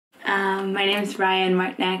My name is Ryan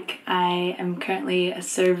Martneck. I am currently a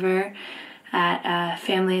server at a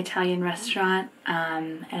family Italian restaurant,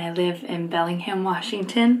 and I live in Bellingham,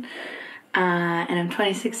 Washington, and I'm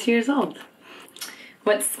 26 years old.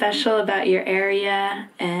 What's special about your area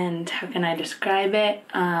and how can I describe it?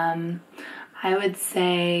 I would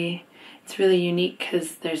say it's really unique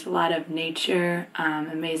because there's a lot of nature,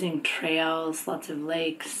 amazing trails, lots of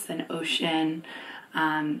lakes and ocean.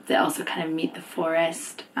 They also kind of meet the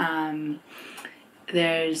forest.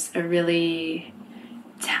 There's a really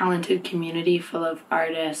talented community full of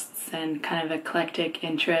artists and kind of eclectic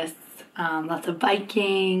interests, lots of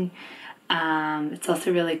biking. It's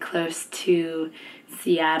also really close to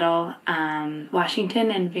Seattle,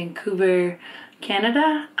 Washington, and Vancouver,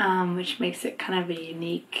 Canada, which makes it kind of a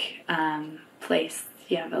unique place.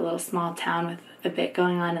 You have a little small town with a bit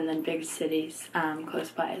going on and then big cities close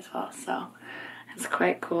by as well, so it's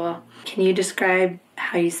quite cool. Can you describe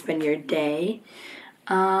how you spend your day?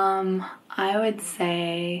 I would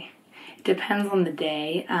say it depends on the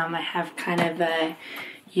day. I have kind of a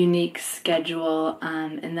unique schedule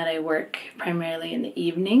in that I work primarily in the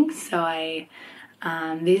evenings. So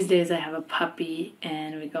these days I have a puppy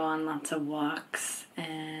and we go on lots of walks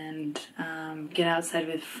and get outside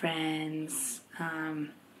with friends,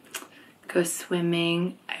 go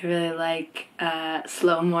swimming. I really like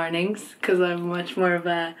slow mornings because I'm much more of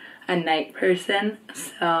a night person.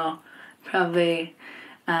 So probably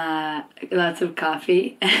lots of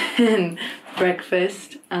coffee and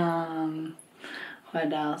breakfast.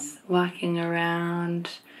 What else? Walking around.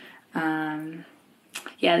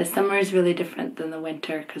 Yeah, the summer is really different than the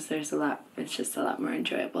winter because it's just a lot more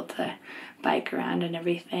enjoyable to bike around and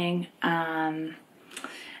everything. And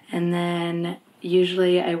then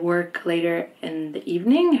usually I work later in the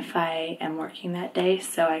evening if I am working that day,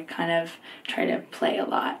 so I kind of try to play a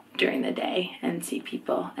lot during the day and see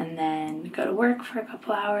people, and then go to work for a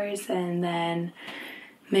couple hours, and then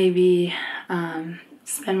maybe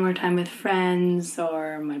spend more time with friends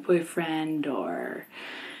or my boyfriend, or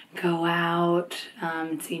go out,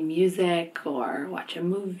 see music or watch a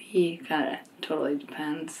movie. Kinda totally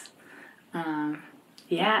depends.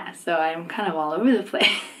 Yeah, so I'm kind of all over the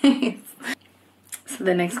place. So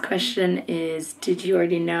the next question is, did you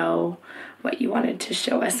already know what you wanted to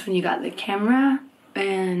show us when you got the camera?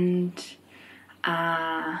 And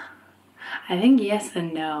I think yes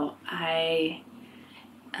and no. I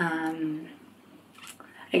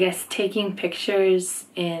guess taking pictures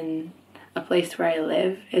in a place where I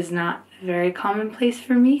live is not a very commonplace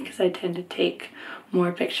for me because I tend to take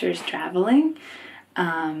more pictures traveling.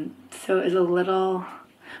 So it was a little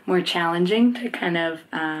more challenging to kind of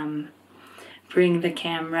bring the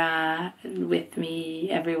camera with me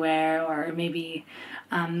everywhere, or maybe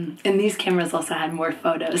and these cameras also had more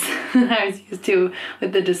photos than I was used to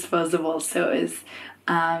with the disposables, so it was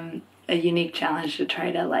a unique challenge to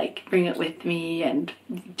try to like bring it with me and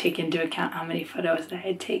take into account how many photos I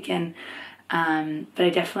had taken. But I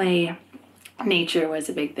definitely, nature was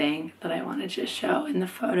a big thing that I wanted to show in the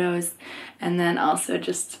photos, and then also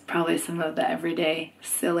just probably some of the everyday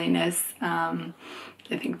silliness.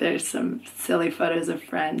 I think there's some silly photos of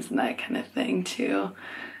friends and that kind of thing too.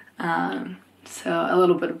 So a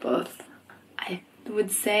little bit of both. I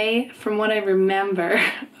would say, from what I remember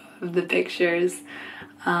of the pictures,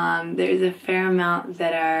 there's a fair amount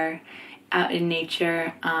that are out in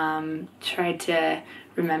nature. Tried to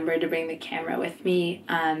remember to bring the camera with me,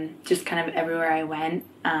 just kind of everywhere I went,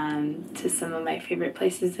 to some of my favorite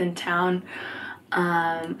places in town.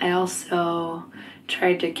 I also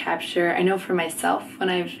tried to capture, I know for myself, when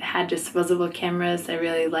I've had disposable cameras, I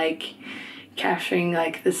really like capturing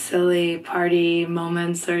like the silly party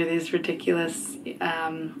moments or these ridiculous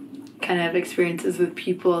kind of experiences with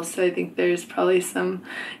people. So I think there's probably some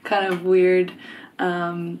kind of weird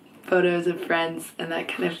photos of friends and that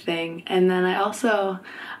kind of thing. And then I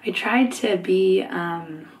tried to be a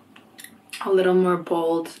little more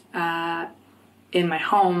bold in my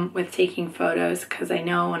home with taking photos, because I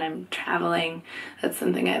know when I'm traveling, that's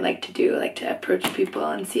something I like to do. I like to approach people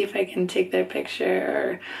and see if I can take their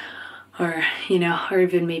picture, or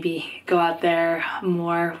even maybe go out there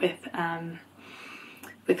more with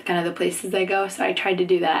kind of the places I go. So I tried to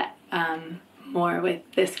do that more with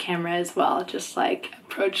this camera as well, just like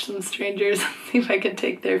approach some strangers and see if I could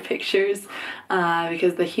take their pictures,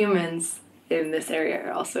 because the humans in this area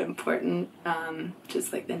are also important,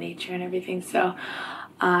 just like the nature and everything. So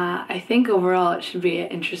I think overall it should be an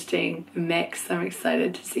interesting mix. I'm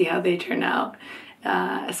excited to see how they turn out,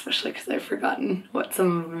 especially because I've forgotten what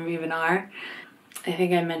some of them even are. I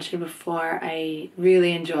think I mentioned before, I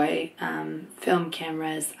really enjoy film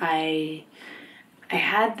cameras. I I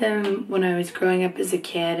had them when I was growing up as a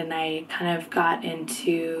kid, and I kind of got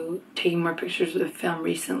into taking more pictures with film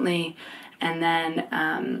recently, and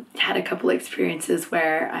then had a couple experiences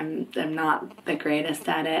where I'm not the greatest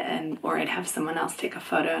at it, or I'd have someone else take a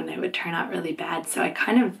photo and it would turn out really bad. So I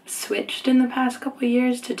kind of switched in the past couple of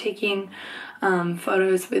years to taking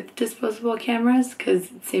photos with disposable cameras,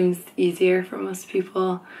 because it seems easier for most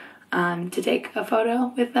people to take a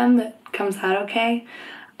photo with them that comes out okay.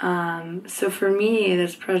 So for me,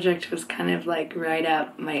 this project was kind of like right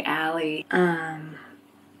up my alley. And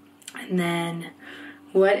then,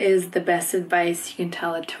 what is the best advice you can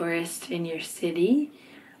tell a tourist in your city?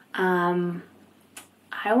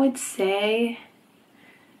 I would say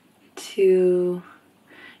to,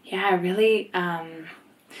 really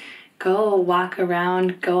go walk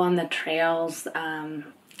around, go on the trails,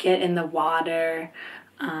 get in the water,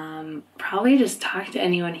 probably just talk to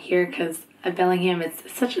anyone here, because Bellingham,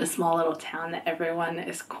 it's such a small little town that everyone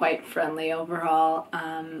is quite friendly overall.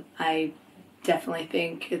 I definitely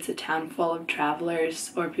think it's a town full of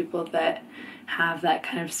travelers or people that have that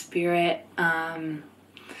kind of spirit.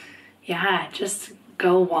 Just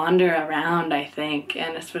go wander around, I think,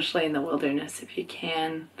 and especially in the wilderness if you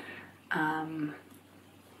can. And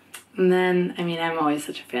then, I'm always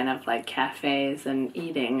such a fan of like cafes and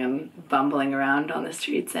eating and bumbling around on the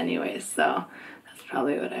streets anyways, so that's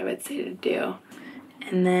probably what I would say to do.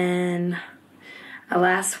 And then a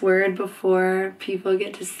last word before people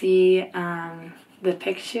get to see the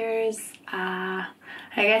pictures. I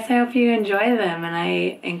guess I hope you enjoy them, and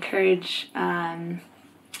I encourage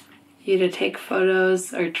you to take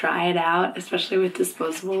photos or try it out, especially with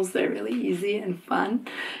disposables. They're really easy and fun.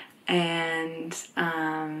 And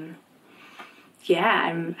I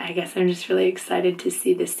guess I'm just really excited to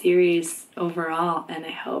see the series overall, and I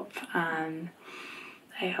hope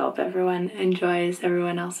everyone enjoys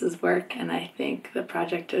everyone else's work, and I think the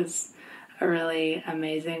project is a really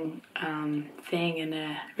amazing thing and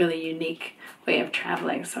a really unique way of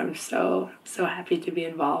traveling. So I'm so happy to be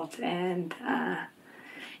involved, and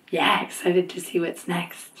excited to see what's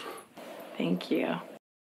next. Thank you.